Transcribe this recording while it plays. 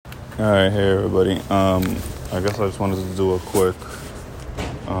All right, hey everybody. I guess I just wanted to do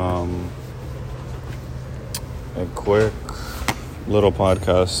um, a quick little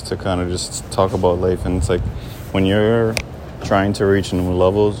podcast to kind of just talk about life. And it's like when you're trying to reach new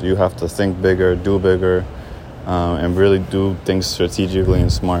levels, you have to think bigger, do bigger, and really do things strategically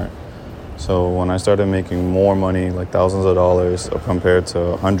and smart. So when I started making more money, like thousands of dollars compared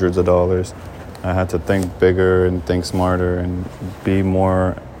to hundreds of dollars, I had to think bigger and think smarter and be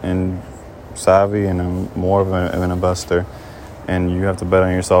more savvy and more of an investor. And you have to bet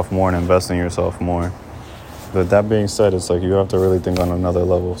on yourself more and invest in yourself more. But that being said, it's like you have to really think on another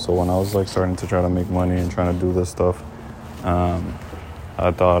level. So when I was like starting to try to make money and trying to do this stuff,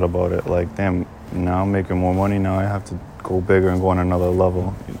 I thought about it like, damn, now I'm making more money. Now I have to go bigger and go on another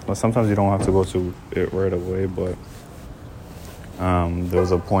level. Sometimes you don't have to go to it right away, but there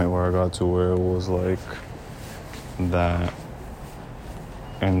was a point where I got to where it was like that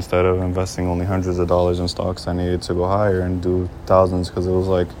instead of investing only hundreds of dollars in stocks, I needed to go higher and do thousands, because it was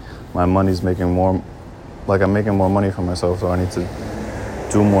like my money's making more, like I'm making more money for myself, so I need to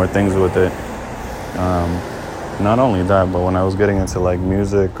do more things with it. Not only that, but when I was getting into like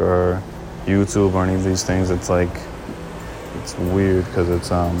music or YouTube or any of these things, it's like, it's weird because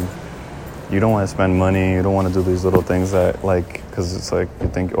it's you don't want to spend money, you don't want to do these little things that like, because it's like you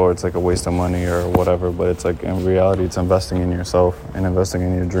think, oh, it's like a waste of money or whatever, but it's like in reality it's investing in yourself and investing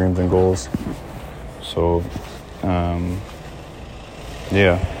in your dreams and goals. So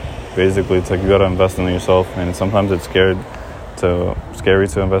basically it's like you got to invest in yourself, and sometimes it's scary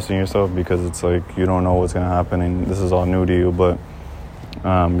to invest in yourself because it's like you don't know what's going to happen and this is all new to you. But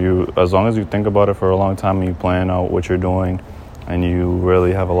you, as long as you think about it for a long time and you plan out what you're doing and you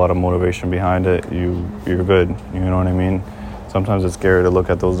really have a lot of motivation behind it, you're good. You know what I mean? Sometimes it's scary to look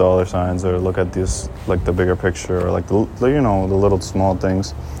at those dollar signs or look at this, like the bigger picture, or like the little small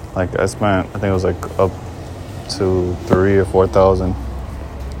things. Like I think it was like up to 3,000 or 4,000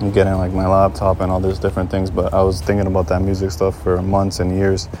 getting like my laptop and all these different things. But I was thinking about that music stuff for months and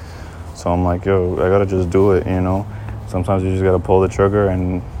years. So I'm like, yo, I gotta just do it, you know? Sometimes you just gotta pull the trigger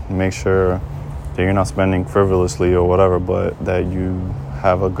and make sure that you're not spending frivolously or whatever, but that you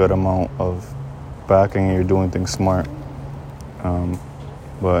have a good amount of backing and you're doing things smart.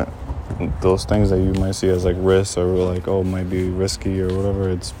 But those things that you might see as like risks or like, oh, might be risky or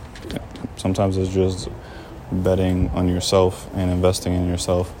whatever, sometimes it's just betting on yourself and investing in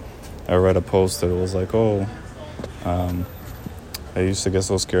yourself. I read a post that was like, I used to get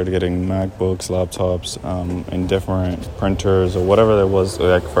so scared of getting MacBooks, laptops, and different printers or whatever there was,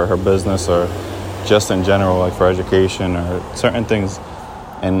 like for her business or just in general, like for education or certain things.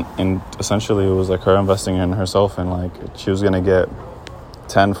 And essentially it was like her investing in herself, and like she was going to get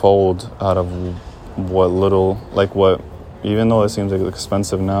tenfold out of even though it seems like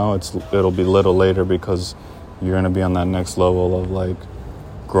expensive now, it'll be little later because you're going to be on that next level of like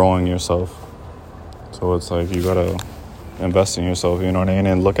growing yourself. So it's like you got to invest in yourself, you know what I mean?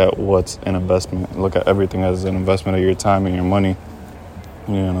 And look at what's an investment. Look at everything as an investment of your time and your money,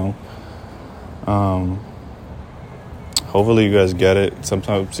 you know? Hopefully you guys get it.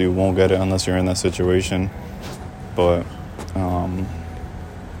 Sometimes you won't get it unless you're in that situation. But,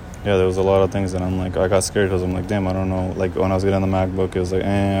 there was a lot of things that I'm like, I got scared because I'm like, damn, I don't know. Like when I was getting the MacBook, it was like,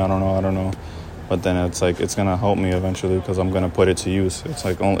 I don't know. But then it's like, it's going to help me eventually because I'm going to put it to use. It's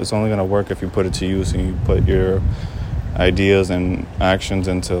like, it's only going to work if you put it to use and you put your ideas and actions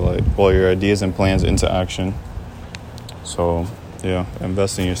into your ideas and plans into action. So,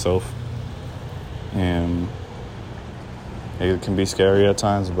 invest in yourself. And it can be scary at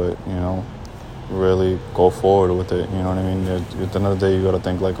times, but, really go forward with it. You know what I mean? At the end of the day, you got to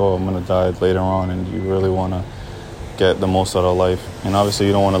think like, oh, I'm going to die later on, and you really want to get the most out of life. And obviously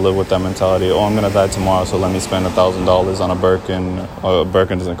you don't want to live with that mentality, oh, I'm going to die tomorrow, so let me spend $1,000 on a Birkin. A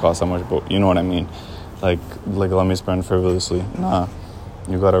Birkin doesn't cost that much, but you know what I mean? Like let me spend frivolously. Nah,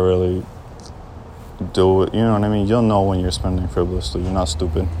 you got to really do it. You know what I mean? You'll know when you're spending frivolously. You're not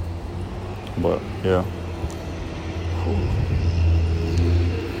stupid. But,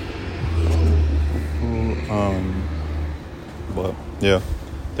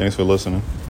 thanks for listening.